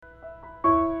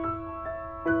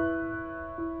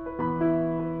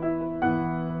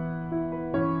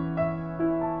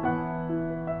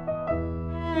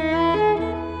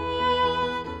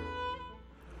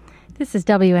This is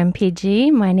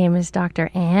WMPG. My name is Dr.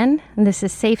 Ann, and this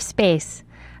is Safe Space,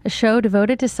 a show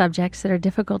devoted to subjects that are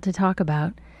difficult to talk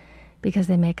about because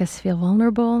they make us feel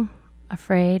vulnerable,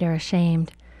 afraid, or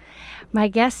ashamed. My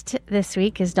guest this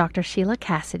week is Dr. Sheila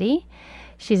Cassidy.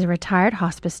 She's a retired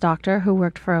hospice doctor who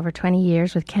worked for over 20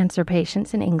 years with cancer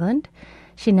patients in England.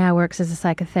 She now works as a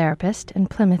psychotherapist in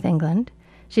Plymouth, England.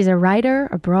 She's a writer,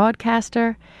 a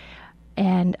broadcaster,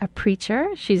 and a preacher.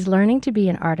 She's learning to be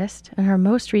an artist, and her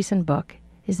most recent book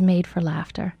is Made for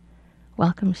Laughter.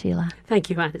 Welcome, Sheila. Thank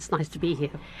you, Anne. It's nice to be here.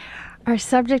 Our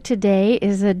subject today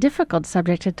is a difficult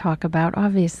subject to talk about,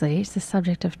 obviously. It's the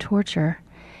subject of torture.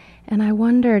 And I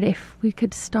wondered if we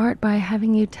could start by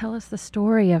having you tell us the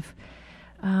story of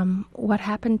what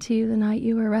happened to you the night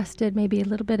you were arrested, maybe a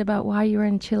little bit about why you were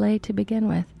in Chile to begin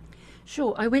with.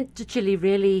 Sure. I went to Chile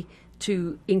really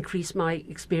to increase my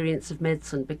experience of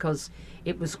medicine because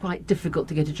it was quite difficult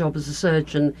to get a job as a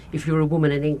surgeon if you were a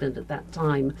woman in England at that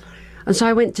time. And so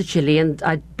I went to Chile, and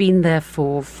I'd been there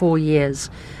for 4 years,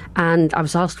 and I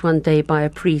was asked one day by a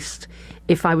priest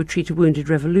if I would treat a wounded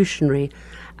revolutionary,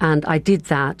 and I did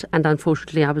that, and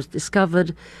unfortunately I was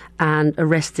discovered and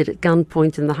arrested at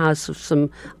gunpoint in the house of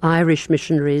some Irish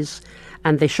missionaries,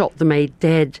 and they shot the maid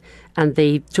dead, and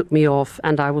they took me off,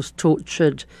 and I was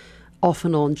tortured off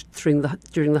and on during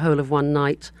the whole of one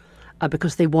night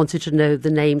because they wanted to know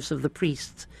the names of the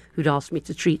priests who'd asked me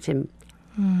to treat him.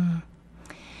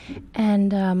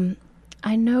 And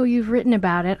I know you've written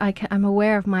about it. I'm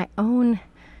aware of my own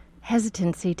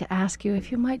hesitancy to ask you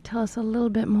if you might tell us a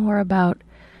little bit more about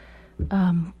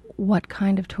what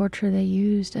kind of torture they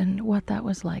used and what that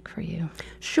was like for you.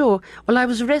 Sure. Well, I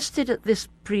was arrested at this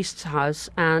priest's house,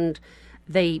 and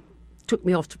they took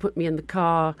me off to put me in the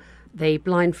car. They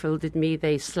blindfolded me,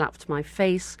 they slapped my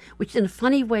face, which in a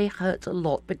funny way hurt a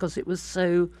lot because it was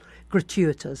so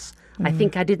gratuitous. I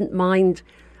think I didn't mind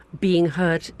being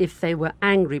hurt if they were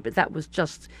angry, but that was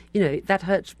just, that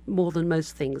hurt more than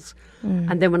most things.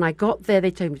 And then when I got there, they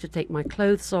told me to take my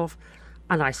clothes off,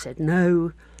 and I said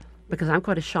no, because I'm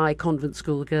quite a shy convent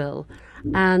school girl.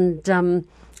 And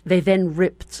they then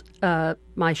ripped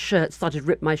my shirt, started to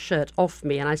rip my shirt off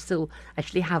me, and I still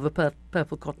actually have a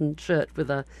purple cotton shirt with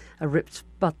a ripped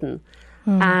button.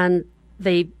 And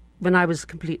when I was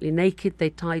completely naked, they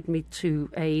tied me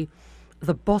to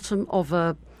the bottom of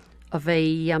a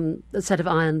set of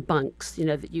iron bunks,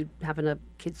 that you'd have in a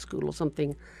kid's school or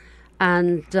something.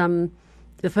 And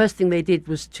the first thing they did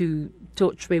was to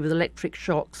torture me with electric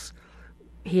shocks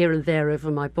here and there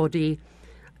over my body,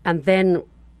 and then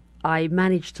I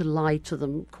managed to lie to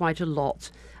them quite a lot,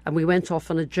 and we went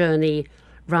off on a journey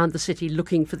round the city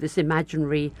looking for this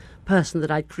imaginary person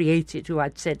that I'd created who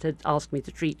I'd said had asked me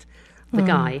to treat the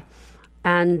guy.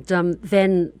 And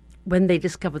then when they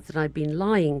discovered that I'd been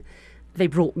lying, they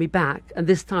brought me back, and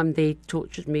this time they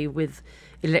tortured me with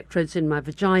electrodes in my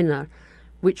vagina,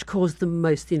 which caused the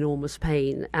most enormous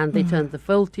pain, and they turned the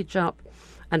voltage up.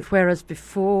 And whereas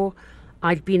before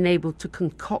I'd been able to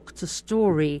concoct a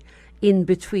story in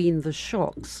between the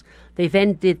shocks, they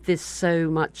then did this so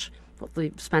much, what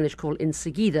the Spanish call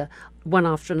enseguida, one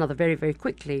after another very, very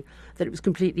quickly, that it was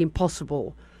completely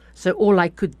impossible. So all I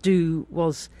could do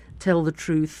was tell the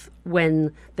truth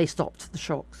when they stopped the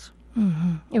shocks.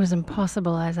 It was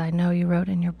impossible, as I know you wrote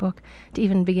in your book, to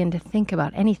even begin to think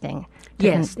about anything.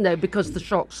 Yes, no, because the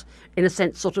shocks, in a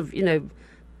sense, sort of,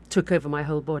 took over my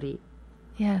whole body.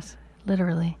 Yes,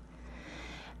 literally.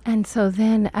 And so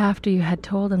then, after you had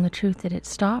told them the truth, did it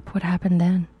stop? What happened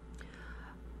then?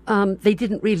 They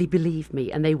didn't really believe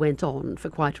me, and they went on for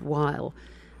quite a while.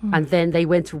 And then they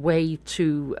went away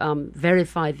to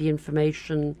verify the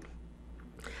information,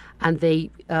 and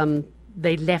they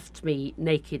left me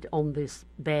naked on this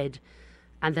bed.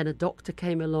 And then a doctor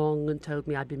came along and told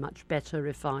me I'd be much better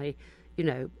if I,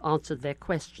 answered their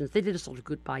questions. They did a sort of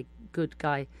good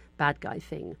guy, bad guy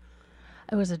thing.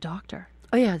 It was a doctor.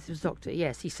 Oh, yes, it was a doctor,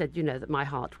 yes. He said, that my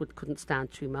heart couldn't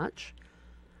stand too much,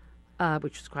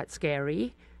 which was quite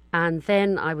scary. And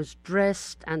then I was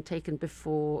dressed and taken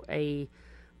before a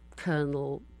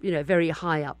colonel, very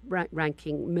high up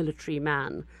ranking military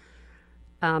man,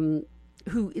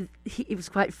 it was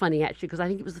quite funny, actually, because I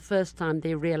think it was the first time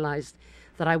they realized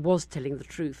that I was telling the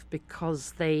truth,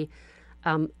 because they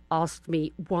asked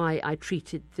me why I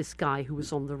treated this guy who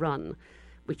was on the run,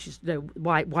 which is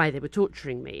why they were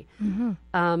torturing me.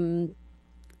 And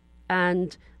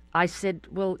I said,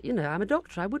 well, I'm a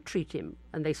doctor, I would treat him.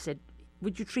 And they said,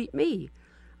 would you treat me?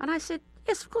 And I said,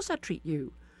 yes, of course I'd treat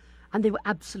you. And they were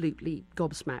absolutely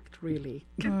gobsmacked, really.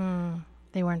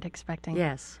 They weren't expecting.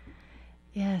 Yes.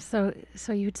 Yeah, so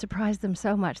you'd surprised them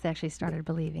so much they actually started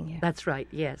believing you. That's right,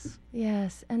 yes.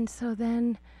 Yes, and so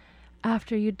then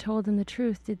after you'd told them the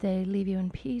truth, did they leave you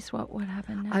in peace? What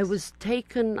happened next? I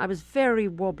was very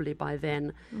wobbly by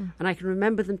then, and I can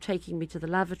remember them taking me to the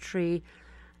lavatory,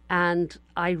 and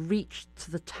I reached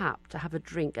to the tap to have a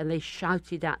drink, and they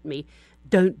shouted at me,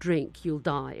 "Don't drink, you'll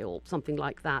die," or something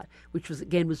like that, which was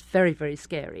very, very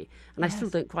scary. And Yes. I still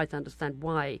don't quite understand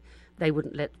why they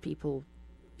wouldn't let people,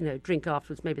 drink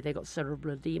afterwards. Maybe they got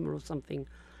cerebral edema or something.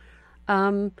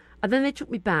 And then they took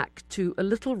me back to a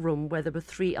little room where there were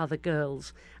 3 other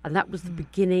girls, and that was the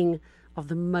beginning of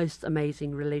the most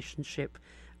amazing relationship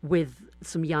with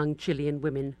some young Chilean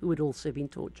women who had also been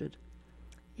tortured.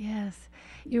 Yes.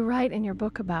 You write in your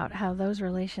book about how those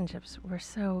relationships were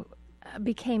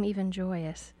became even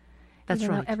joyous. That's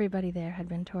even right. though everybody there had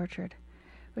been tortured,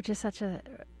 which is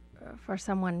for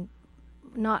someone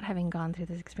not having gone through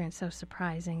this experience, so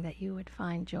surprising that you would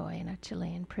find joy in a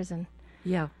Chilean prison.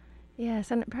 Yeah.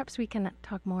 Yes, and perhaps we can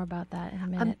talk more about that in a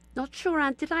I'm minute. not sure,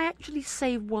 Anne, did I actually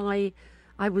say why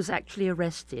I was actually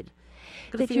arrested?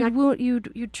 'Cause I That think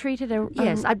you treated a...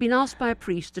 Yes, I'd been asked by a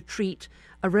priest to treat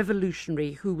a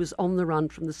revolutionary who was on the run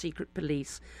from the secret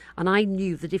police, and I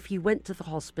knew that if he went to the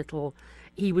hospital,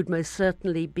 he would most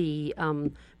certainly be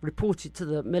reported to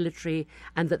the military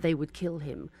and that they would kill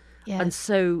him. Yes. And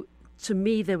so, to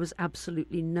me, there was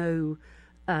absolutely no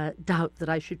doubt that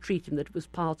I should treat him, that it was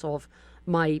part of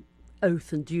my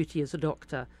oath and duty as a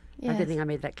doctor. I Yes. don't think I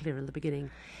made that clear in the beginning.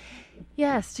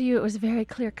 Yes, to you it was very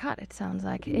clear cut, it sounds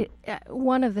like.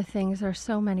 One of the things, there are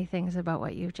so many things about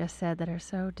what you've just said that are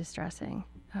so distressing.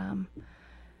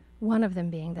 One of them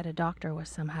being that a doctor was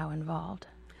somehow involved.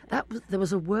 There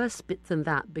was a worse bit than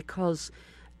that, because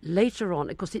later on,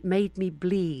 of course, it made me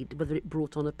bleed, whether it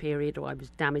brought on a period or I was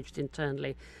damaged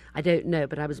internally, I don't know,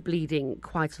 but I was bleeding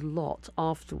quite a lot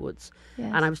afterwards.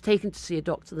 Yes. And I was taken to see a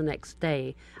doctor the next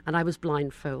day, and I was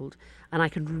blindfolded. And I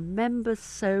can remember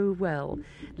so well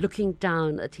looking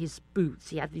down at his boots.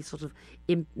 He had these sort of,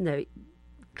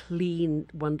 clean,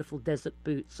 wonderful desert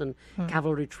boots and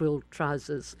cavalry twill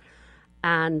trousers,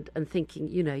 and thinking,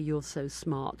 you're so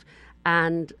smart.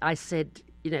 And I said,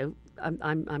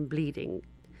 I'm bleeding.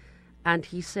 And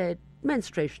he said,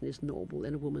 menstruation is normal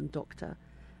in a woman, doctor.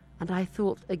 And I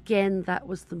thought, again, that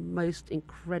was the most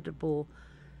incredible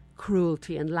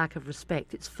cruelty and lack of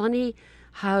respect. It's funny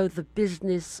how the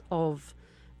business of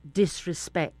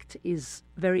disrespect is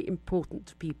very important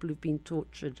to people who've been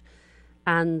tortured.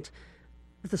 And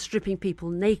the stripping people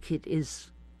naked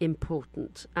is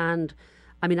important. And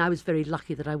I was very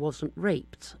lucky that I wasn't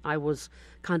raped. I was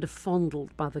kind of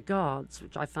fondled by the guards,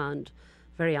 which I found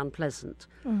very unpleasant.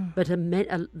 But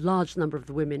a large number of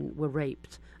the women were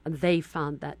raped, and they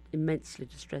found that immensely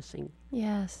distressing.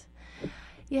 Yes.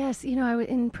 Yes,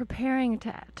 in preparing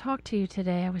to talk to you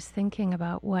today, I was thinking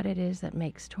about what it is that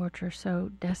makes torture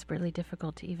so desperately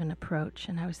difficult to even approach.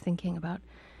 And I was thinking about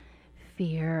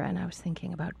fear, and I was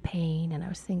thinking about pain, and I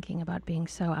was thinking about being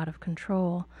so out of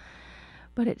control.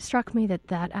 But it struck me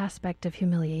that aspect of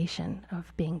humiliation,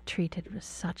 of being treated with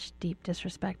such deep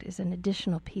disrespect, is an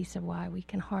additional piece of why we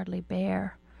can hardly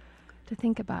bear to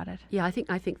think about it. Yeah, I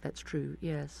think that's true,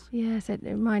 yes. Yes, it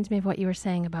reminds me of what you were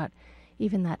saying about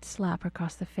even that slap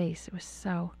across the face. It was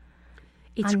so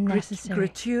unnecessary.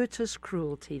 Gratuitous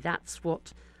cruelty. That's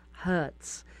what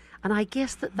hurts. And I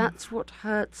guess that's what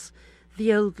hurts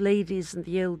the old ladies and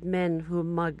the old men who are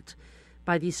mugged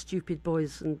by these stupid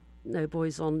boys and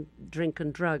boys on drink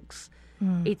and drugs.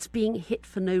 It's being hit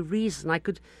for no reason. I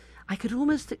could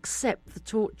almost accept the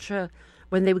torture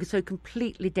when they were so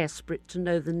completely desperate to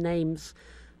know the names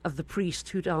of the priest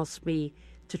who'd asked me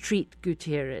to treat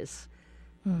Gutierrez.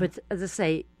 But as I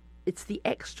say, it's the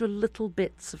extra little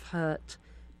bits of hurt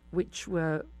which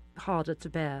were harder to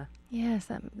bear. Yes,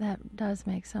 that does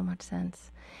make so much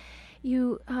sense.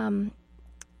 You've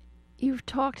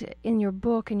talked in your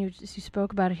book, and you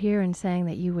spoke about it here, in saying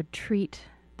that you would treat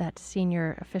that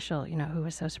senior official, who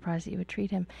was so surprised that you would treat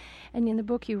him. And in the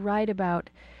book, you write about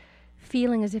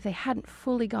feeling as if they hadn't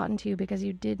fully gotten to you because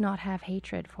you did not have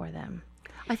hatred for them.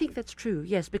 I think that's true,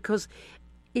 yes, because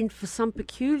for some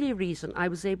peculiar reason, I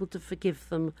was able to forgive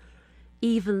them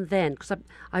even then. Because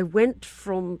I went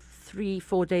from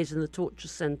 3-4 days in the torture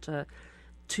centre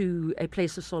to a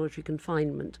place of solitary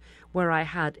confinement where I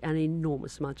had an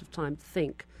enormous amount of time to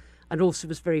think, and also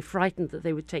was very frightened that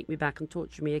they would take me back and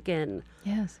torture me again.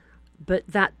 Yes. But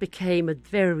that became a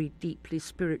very deeply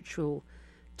spiritual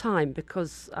time,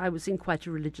 because I was in quite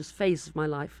a religious phase of my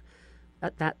life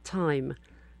at that time.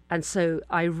 And so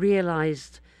I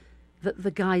realised that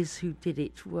the guys who did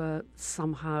it were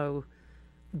somehow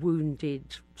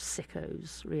wounded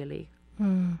sickos, really.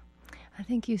 I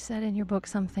think you said in your book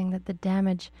something that the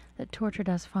damage, that torture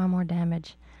does far more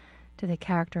damage to the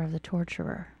character of the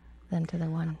torturer than to the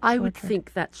one I would tortured.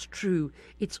 think that's true.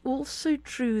 It's also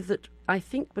true that I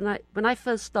think when I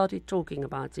first started talking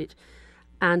about it,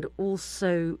 and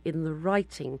also in the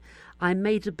writing, I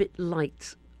made a bit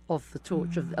light of the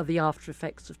torture, of the after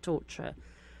effects of torture,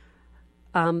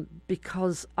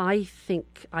 because I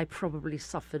think I probably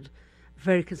suffered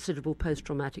very considerable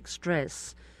post-traumatic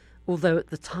stress, although at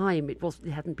the time it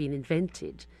hadn't been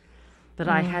invented. But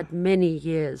I had many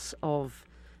years of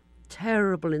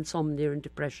terrible insomnia and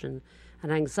depression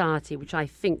and anxiety, which I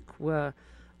think were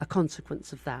a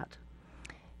consequence of that.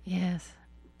 Yes.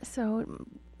 So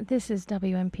this is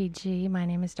WMPG. My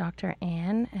name is Dr.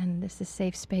 Ann, and this is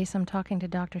Safe Space. I'm talking to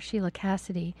Dr. Sheila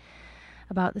Cassidy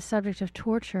about the subject of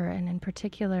torture, and in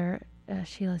particular,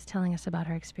 Sheila is telling us about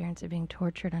her experience of being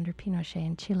tortured under Pinochet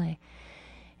in Chile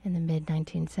in the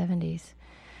mid-1970s.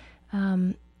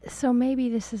 So maybe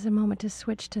this is a moment to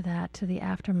switch to that, to the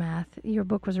aftermath. Your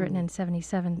book was written in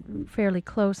 77, fairly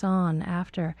close on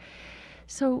after.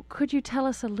 So could you tell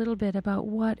us a little bit about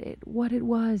what it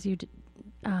was you did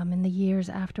in the years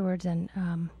afterwards, and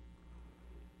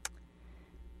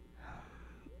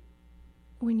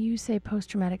when you say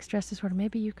post-traumatic stress disorder,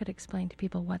 maybe you could explain to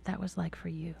people what that was like for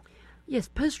you. Yes,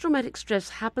 post-traumatic stress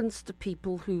happens to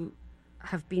people who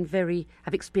have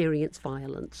experienced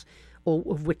violence or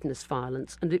have witnessed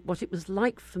violence. And what it was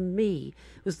like for me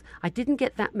was I didn't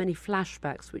get that many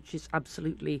flashbacks, which is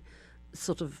absolutely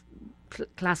sort of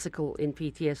classical in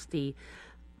PTSD,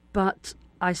 but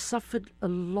I suffered a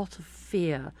lot of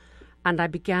fear, and I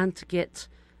began to get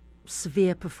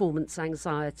severe performance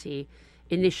anxiety.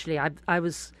 Initially, I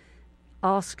was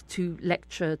asked to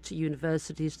lecture to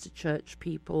universities, to church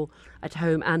people at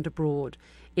home and abroad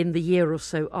in the year or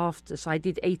so after. So I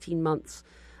did 18 months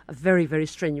of very, very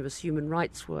strenuous human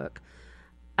rights work.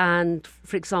 And,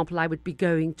 for example, I would be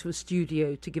going to a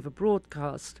studio to give a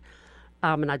broadcast,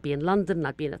 and I'd be in London, and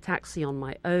I'd be in a taxi on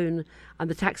my own, and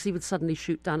the taxi would suddenly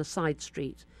shoot down a side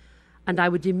street. And I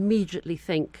would immediately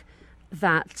think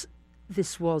that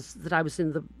I was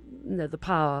in the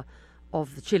power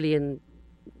of the Chilean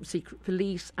secret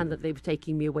police, and that they were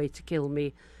taking me away to kill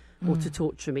me or to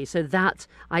torture me. So that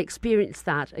I experienced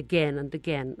that again and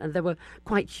again. And there were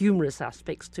quite humorous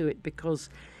aspects to it, because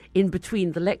in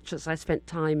between the lectures I spent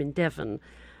time in Devon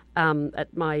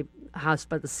at my house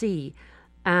by the sea,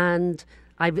 and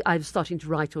I was starting to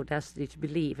write Audacity to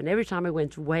Believe. And every time I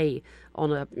went away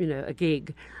on a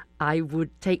gig, I would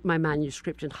take my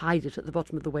manuscript and hide it at the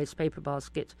bottom of the waste paper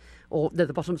basket,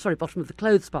 bottom of the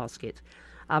clothes basket,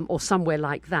 or somewhere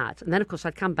like that. And then, of course,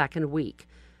 I'd come back in a week,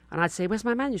 and I'd say, "Where's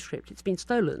my manuscript? It's been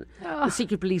stolen. Oh. The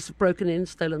secret police have broken in and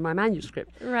stolen my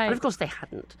manuscript." Right. And of course they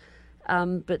hadn't.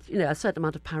 But a certain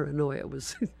amount of paranoia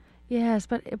was. Yes,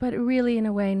 but really, in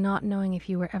a way, not knowing if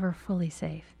you were ever fully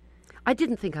safe. I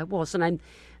didn't think I was, and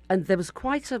there was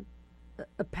quite a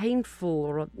painful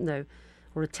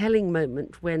or a telling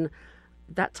moment when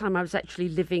that time I was actually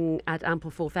living at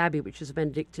Ampleforth Abbey, which is a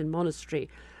Benedictine monastery,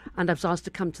 and I was asked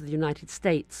to come to the United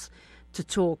States to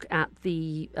talk at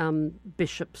the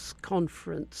Bishops'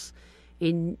 Conference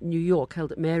in New York,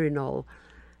 held at Maryknoll.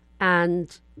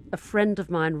 And a friend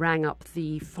of mine rang up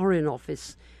the Foreign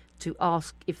Office to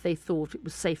ask if they thought it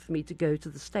was safe for me to go to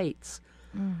the States.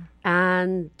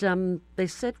 And they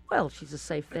said, "Well, she's as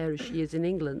safe there as she is in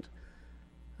England."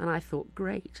 And I thought,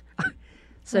 great.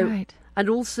 So, Right. And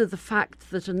also the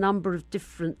fact that a number of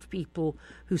different people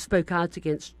who spoke out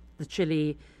against the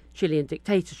Chilean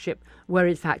dictatorship were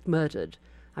in fact murdered.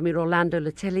 I mean, Orlando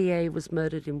Letelier was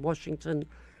murdered in Washington.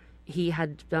 He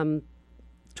had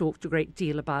talked a great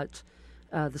deal about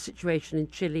the situation in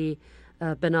Chile.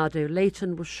 Bernardo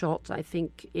Leighton was shot, I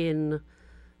think, in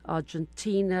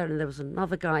Argentina, and there was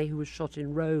another guy who was shot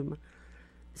in Rome.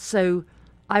 So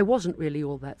I wasn't really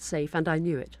all that safe, and I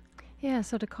knew it. Yeah,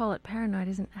 so to call it paranoid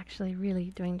isn't actually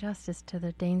really doing justice to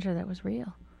the danger that was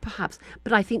real. Perhaps.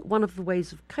 But I think one of the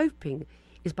ways of coping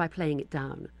is by playing it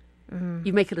down.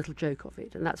 You make a little joke of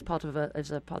it, and that's part of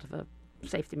a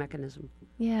safety mechanism.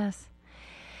 Yes.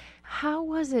 How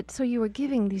was it? So you were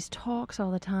giving these talks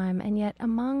all the time, and yet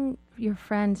among your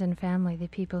friends and family, the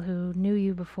people who knew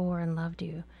you before and loved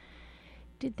you,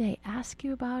 did they ask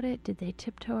you about it? Did they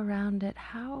tiptoe around it?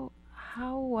 How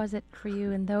was it for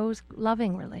you in those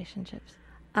loving relationships?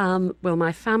 Well,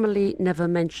 my family never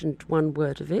mentioned one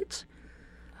word of it.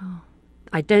 Oh.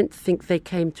 I don't think they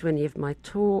came to any of my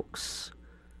talks.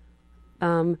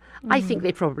 I think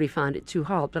they probably found it too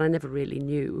hard, but I never really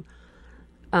knew.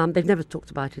 They've never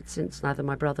talked about it since, neither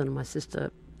my brother nor my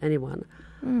sister, anyone.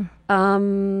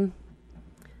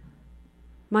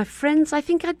 My friends, I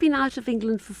think I'd been out of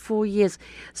England for 4 years.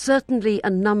 Certainly a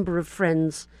number of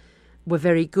friends were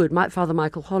very good. My father,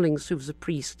 Michael Hollings, who was a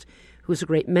priest, who was a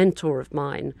great mentor of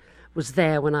mine, was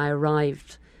there when I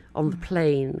arrived on the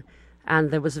plane,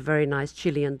 and there was a very nice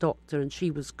Chilean doctor, and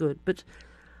she was good. But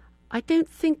I don't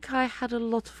think I had a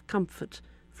lot of comfort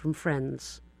from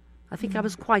friends. I think I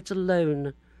was quite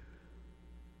alone.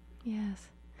 Yes.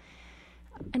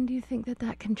 And do you think that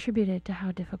that contributed to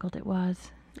how difficult it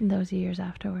was in those years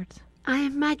afterwards? I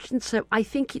imagine so. I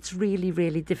think it's really,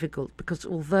 really difficult because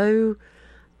although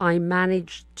I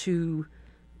managed to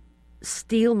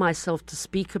steel myself to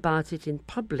speak about it in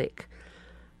public,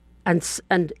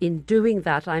 and in doing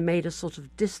that I made a sort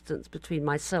of distance between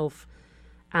myself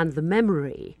and the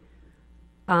memory,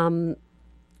 I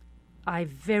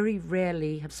very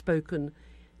rarely have spoken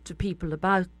to people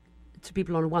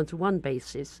on a one-to-one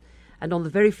basis, and on the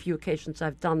very few occasions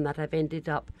I've done that, I've ended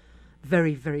up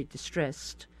very, very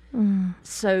distressed.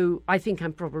 So I think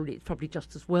it's probably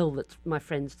just as well that my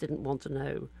friends didn't want to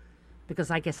know,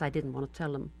 because I guess I didn't want to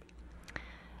tell them.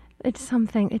 It's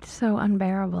so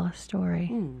unbearable a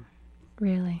story,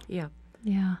 really. Yeah.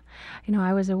 Yeah.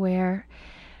 I was aware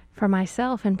for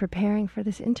myself in preparing for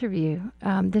this interview,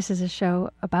 this is a show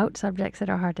about subjects that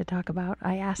are hard to talk about.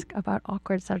 I ask about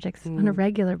awkward subjects on a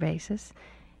regular basis.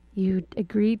 You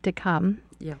agreed to come.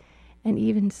 Yeah. And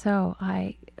even so,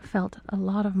 I felt a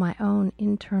lot of my own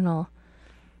internal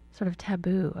sort of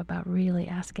taboo about really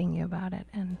asking you about it.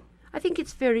 And I think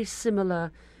it's very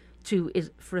similar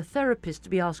for a therapist to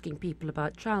be asking people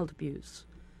about child abuse,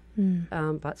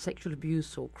 about sexual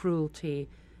abuse or cruelty,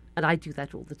 and I do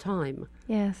that all the time.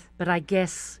 yes. But I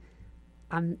guess,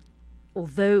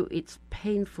 although it's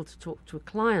painful to talk to a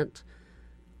client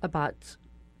about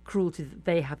cruelty that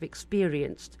they have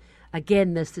experienced,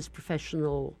 again, there's this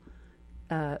professional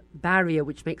barrier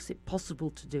which makes it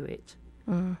possible to do it.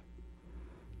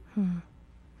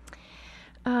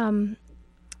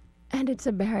 And it's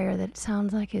a barrier that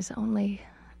sounds like is only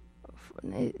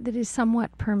that is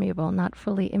somewhat permeable, not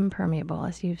fully impermeable,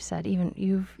 as you've said. Even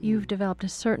you've developed a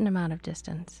certain amount of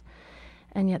distance,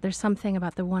 and yet there's something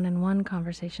about the one-on-one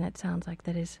conversation, it sounds like,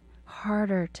 that is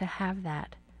harder to have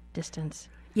that distance.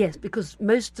 Yes, because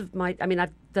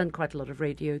I've done quite a lot of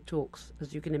radio talks,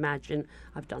 as you can imagine.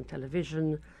 I've done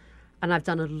television, and I've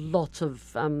done a lot of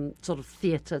sort of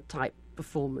theatre type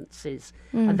performances,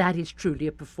 and that is truly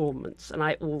a performance. And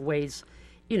I always,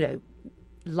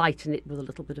 lighten it with a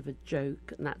little bit of a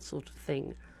joke and that sort of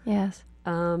thing. Yes.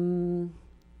 I've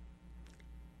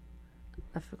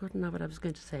forgotten now what I was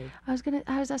going to say.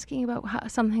 I was asking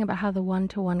about something about how the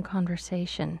one-to-one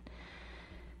conversation,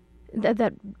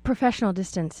 that professional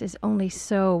distance is only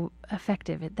so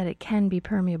effective that it can be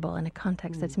permeable in a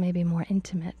context that's maybe more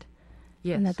intimate.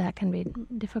 Yes. And that can be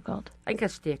difficult. I think I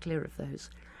steer clear of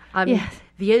those. Yes.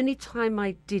 The only time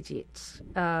I did it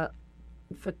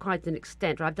for quite an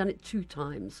extent, or I've done it 2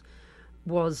 times,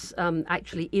 was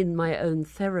actually in my own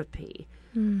therapy.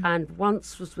 And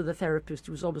once was with a therapist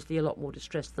who was obviously a lot more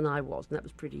distressed than I was, and that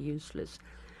was pretty useless.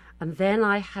 And then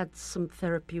I had some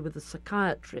therapy with a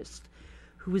psychiatrist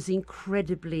who was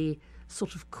incredibly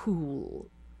sort of cool.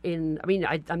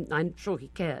 I'm sure he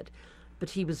cared,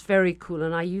 but he was very cool.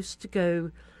 And I used to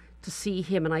go to see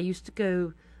him, and I used to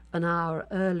go an hour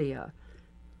earlier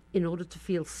in order to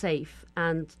feel safe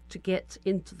and to get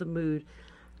into the mood.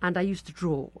 And I used to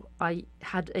draw. I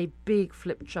had a big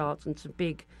flip chart and some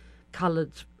big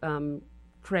coloured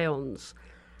crayons,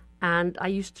 and I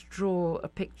used to draw a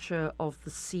picture of the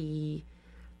sea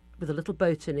with a little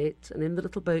boat in it, and in the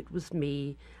little boat was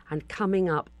me, and coming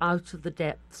up out of the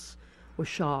depths were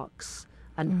sharks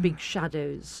and big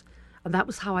shadows. And that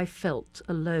was how I felt,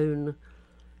 alone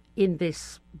in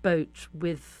this boat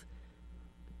with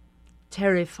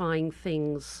terrifying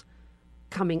things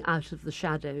coming out of the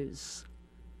shadows.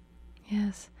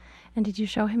 Yes. And did you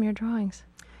show him your drawings?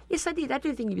 Yes, I did. I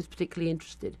don't think he was particularly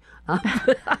interested.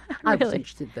 I was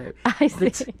interested, though. I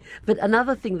see. But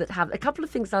another thing that happened, a couple of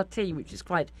things I'll tell you, which is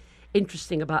quite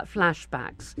interesting about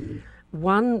flashbacks.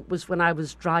 One was when I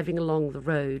was driving along the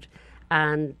road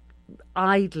and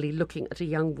idly looking at a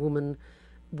young woman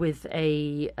with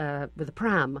a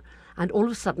pram, and all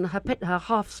of a sudden her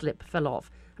half slip fell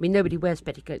off. I mean, nobody wears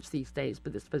petticoats these days,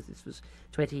 but I suppose this was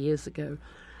 20 years ago,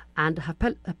 and her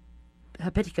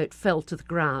petticoat fell to the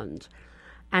ground,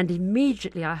 and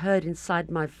immediately I heard inside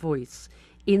my voice,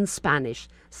 in Spanish,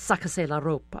 "Sácase la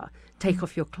ropa," take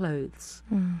off your clothes.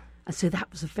 And so that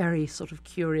was a very sort of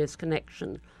curious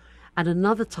connection. And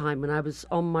another time when I was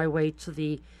on my way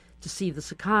to see the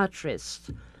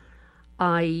psychiatrist,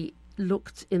 I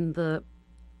looked in the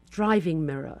driving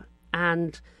mirror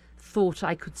and thought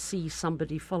I could see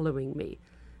somebody following me.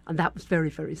 And that was very,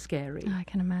 very scary. I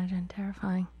can imagine.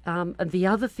 Terrifying. And the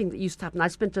other thing that used to happen, I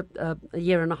spent a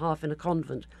year and a half in a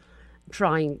convent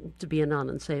trying to be a nun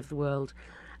and save the world.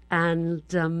 And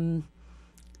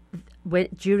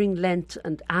during Lent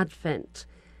and Advent,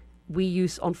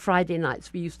 on Friday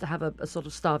nights, we used to have a sort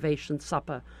of starvation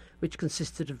supper, which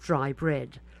consisted of dry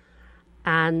bread.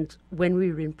 And when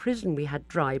we were in prison, we had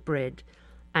dry bread,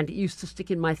 and it used to stick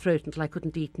in my throat until I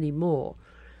couldn't eat any more.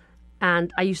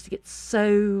 And I used to get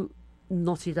so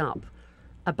knotted up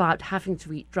about having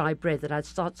to eat dry bread that I'd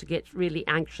start to get really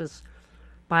anxious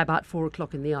by about 4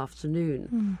 o'clock in the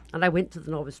afternoon. And I went to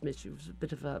the novice mistress, who was a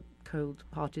bit of a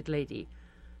cold-hearted lady.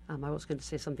 I was going to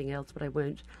say something else, but I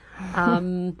won't.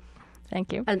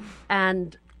 Thank you.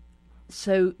 And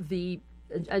so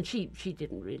she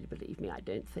didn't really believe me, I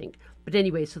don't think. But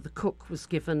anyway, so the cook was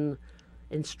given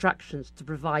instructions to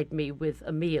provide me with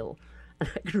a meal. And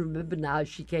I can remember now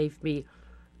she gave me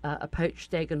a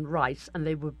poached egg and rice, and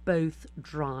they were both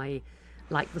dry,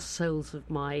 like the soles of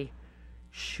my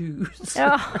shoes.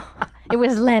 Oh, it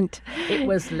was Lent. It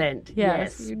was Lent,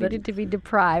 yes. You needed to be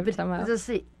deprived somehow.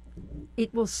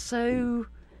 It was so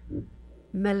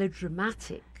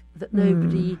melodramatic that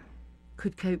nobody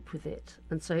could cope with it,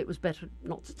 and so it was better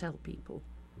not to tell people.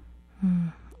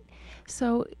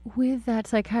 So with that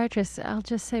psychiatrist, I'll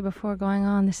just say before going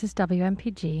on, this is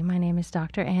WMPG. My name is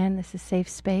Dr. Ann. This is Safe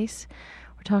Space.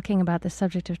 We're talking about the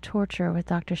subject of torture with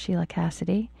Dr. Sheila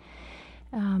Cassidy.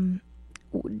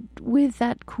 With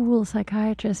that cool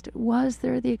psychiatrist, was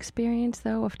there the experience,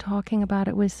 though, of talking about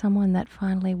it with someone that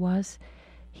finally was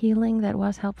healing, that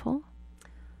was helpful?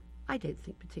 I don't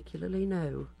think particularly,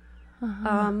 no.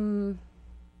 Uh-huh.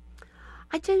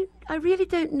 I really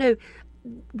don't know.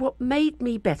 What made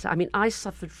me better, I mean, I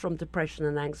suffered from depression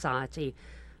and anxiety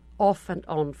off and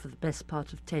on for the best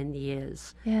part of 10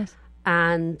 years. Yes.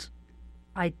 And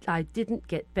I didn't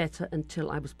get better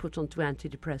until I was put onto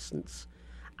antidepressants.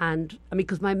 And, I mean,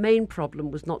 because my main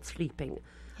problem was not sleeping.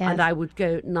 Yes. And I would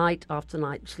go night after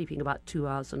night, sleeping about 2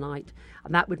 hours a night.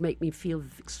 And that would make me feel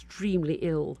extremely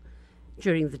ill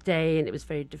during the day, and it was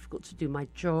very difficult to do my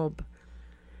job.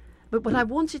 But what I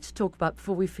wanted to talk about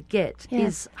before we forget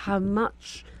is how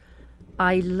much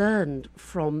I learned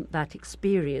from that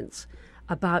experience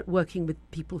about working with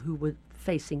people who were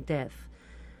facing death.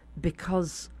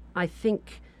 Because I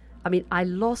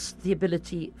lost the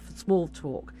ability for small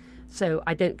talk. So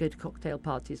I don't go to cocktail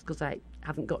parties because I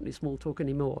haven't got any small talk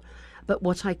anymore. But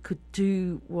what I could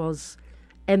do was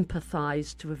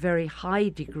empathize to a very high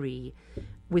degree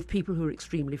with people who are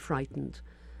extremely frightened.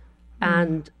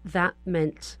 And that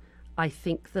meant, I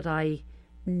think, that I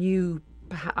knew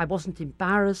I wasn't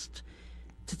embarrassed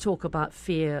to talk about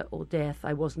fear or death.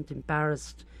 I wasn't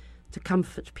embarrassed to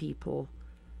comfort people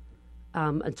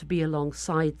and to be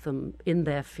alongside them in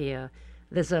their fear.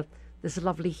 There's a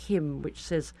lovely hymn which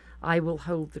says, "I will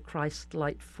hold the Christ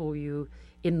light for you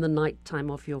in the night time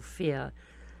of your fear."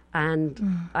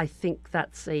 And I think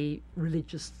that's a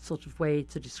religious sort of way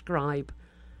to describe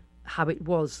how it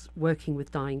was working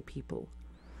with dying people.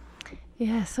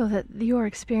 Yeah, so that your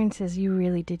experiences, you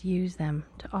really did use them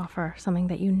to offer something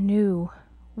that you knew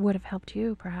would have helped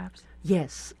you, perhaps.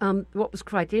 Yes. What was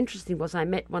quite interesting was I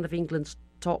met one of England's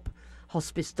top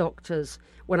hospice doctors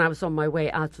when I was on my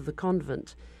way out of the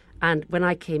convent. And when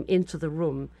I came into the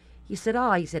room, he said,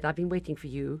 I've been waiting for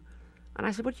you. And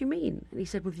I said, what do you mean? And he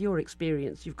said, with your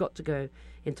experience, you've got to go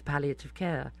into palliative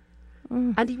care.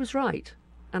 And he was right.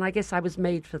 And I guess I was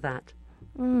made for that.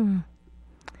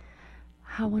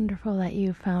 How wonderful that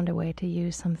you found a way to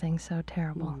use something so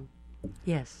terrible.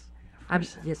 Yes.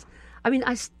 Yes. I mean,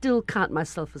 I still count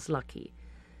myself as lucky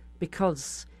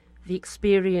because the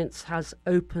experience has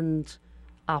opened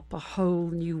up a whole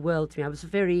new world to me. I was a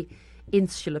very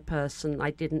insular person.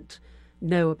 I didn't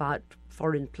know about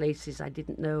foreign places. I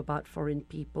didn't know about foreign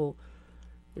people.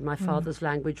 In my father's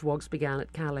language, Wogs began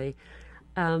at Calais.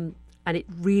 And it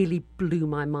really blew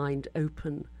my mind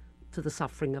open to the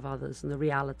suffering of others and the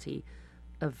reality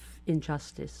of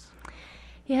injustice.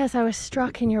 Yes, I was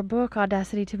struck in your book,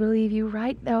 Audacity to Believe. You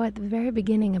write, though, at the very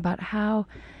beginning about how,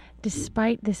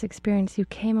 despite this experience, you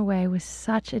came away with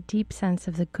such a deep sense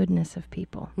of the goodness of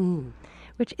people,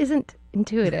 which isn't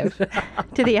intuitive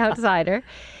to the outsider.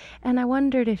 And I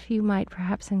wondered if you might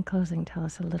perhaps in closing tell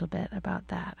us a little bit about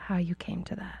that, how you came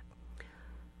to that.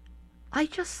 I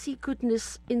just see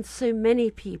goodness in so many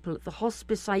people. At the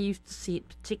hospice, I used to see it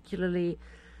particularly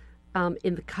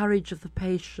in the courage of the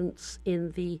patients,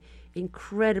 in the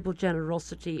incredible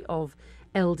generosity of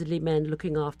elderly men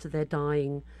looking after their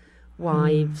dying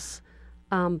wives,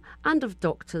 and of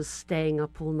doctors staying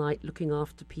up all night looking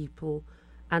after people,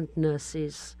 and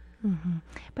nurses. Mm-hmm.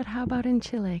 But how about in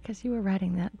Chile? Because you were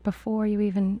writing that before you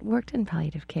even worked in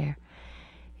palliative care.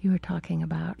 You were talking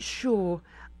about... Sure.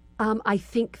 I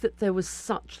think that there was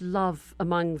such love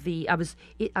among I was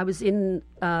in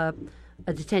a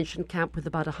detention camp with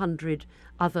about 100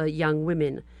 other young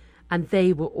women, and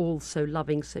they were all so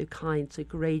loving, so kind, so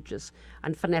courageous.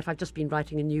 And funny enough, I've just been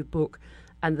writing a new book,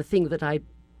 and the thing that I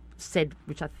said,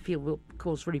 which I feel will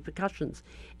cause repercussions,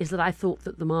 is that I thought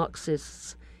that the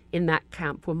Marxists in that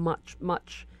camp were much,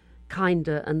 much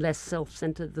kinder and less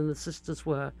self-centered than the sisters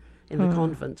were in the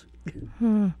convent.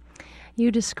 You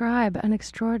describe an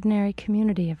extraordinary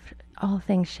community of all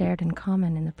things shared in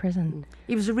common in the prison.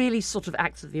 It was a really sort of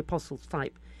Acts of the Apostles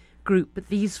type group, but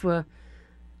these were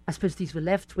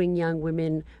left-wing young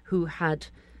women who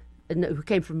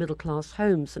came from middle-class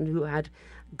homes and who had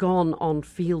gone on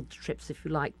field trips, if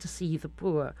you like, to see the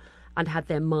poor and had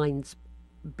their minds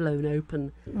blown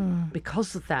open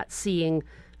because of that, seeing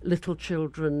little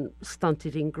children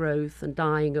stunted in growth and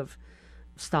dying of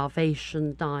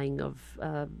starvation, dying of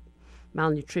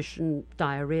malnutrition,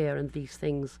 diarrhea and these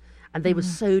things. And they were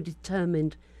so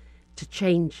determined to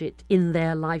change it in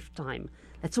their lifetime.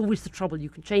 That's always the trouble. You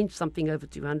can change something over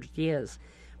 200 years,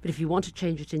 but if you want to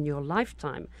change it in your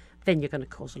lifetime, then you're going to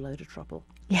cause a load of trouble.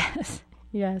 Yes,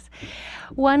 yes.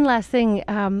 One last thing,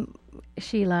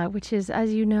 Sheila, which is,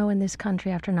 as you know, in this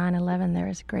country after 9/11, there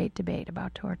is a great debate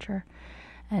about torture.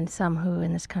 And some who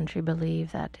in this country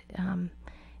believe that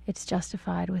it's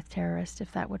justified with terrorists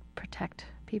if that would protect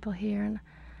people here. And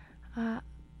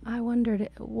I wondered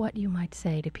what you might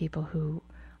say to people who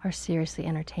are seriously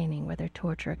entertaining whether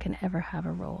torture can ever have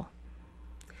a role.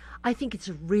 I think it's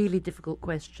a really difficult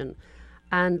question.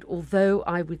 And although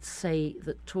I would say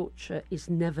that torture is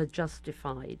never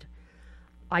justified,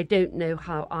 I don't know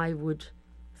how I would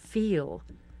feel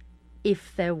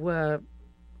if there were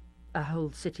a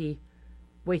whole city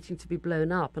waiting to be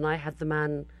blown up and I had the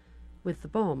man with the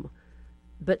bomb.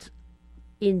 But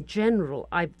in general,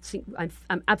 I think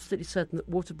I'm absolutely certain that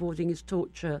waterboarding is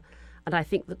torture, and I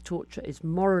think that torture is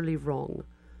morally wrong.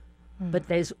 But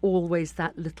there's always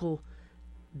that little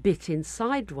bit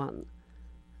inside one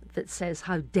that says,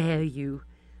 how dare you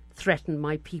threaten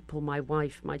my people, my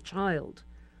wife, my child?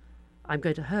 I'm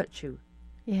going to hurt you.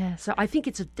 Yes. So I think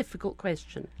it's a difficult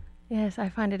question. Yes, I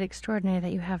find it extraordinary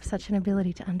that you have such an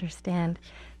ability to understand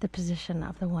the position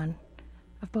of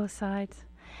both sides.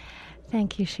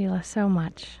 Thank you, Sheila, so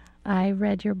much. I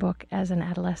read your book as an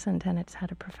adolescent, and it's had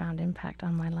a profound impact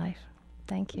on my life.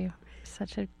 Thank you.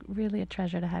 Really a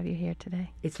treasure to have you here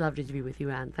today. It's lovely to be with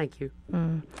you, Anne. Thank you.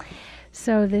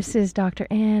 So this is Dr.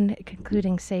 Anne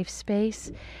concluding Safe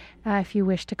Space. If you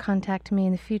wish to contact me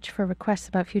in the future for requests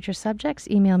about future subjects,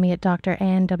 email me at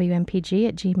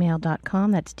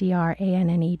drannewmpg@gmail.com. That's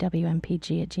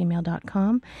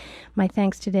drannewmpg@gmail.com. My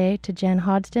thanks today to Jen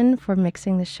Hodgson for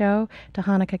mixing the show, to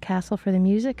Hanukkah Castle for the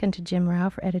music, and to Jim Rao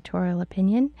for editorial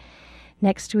opinion.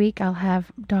 Next week, I'll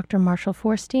have Dr. Marshall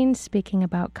Forstein speaking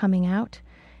about coming out.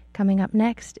 Coming up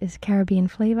next is Caribbean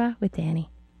Flavor with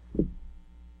Danny.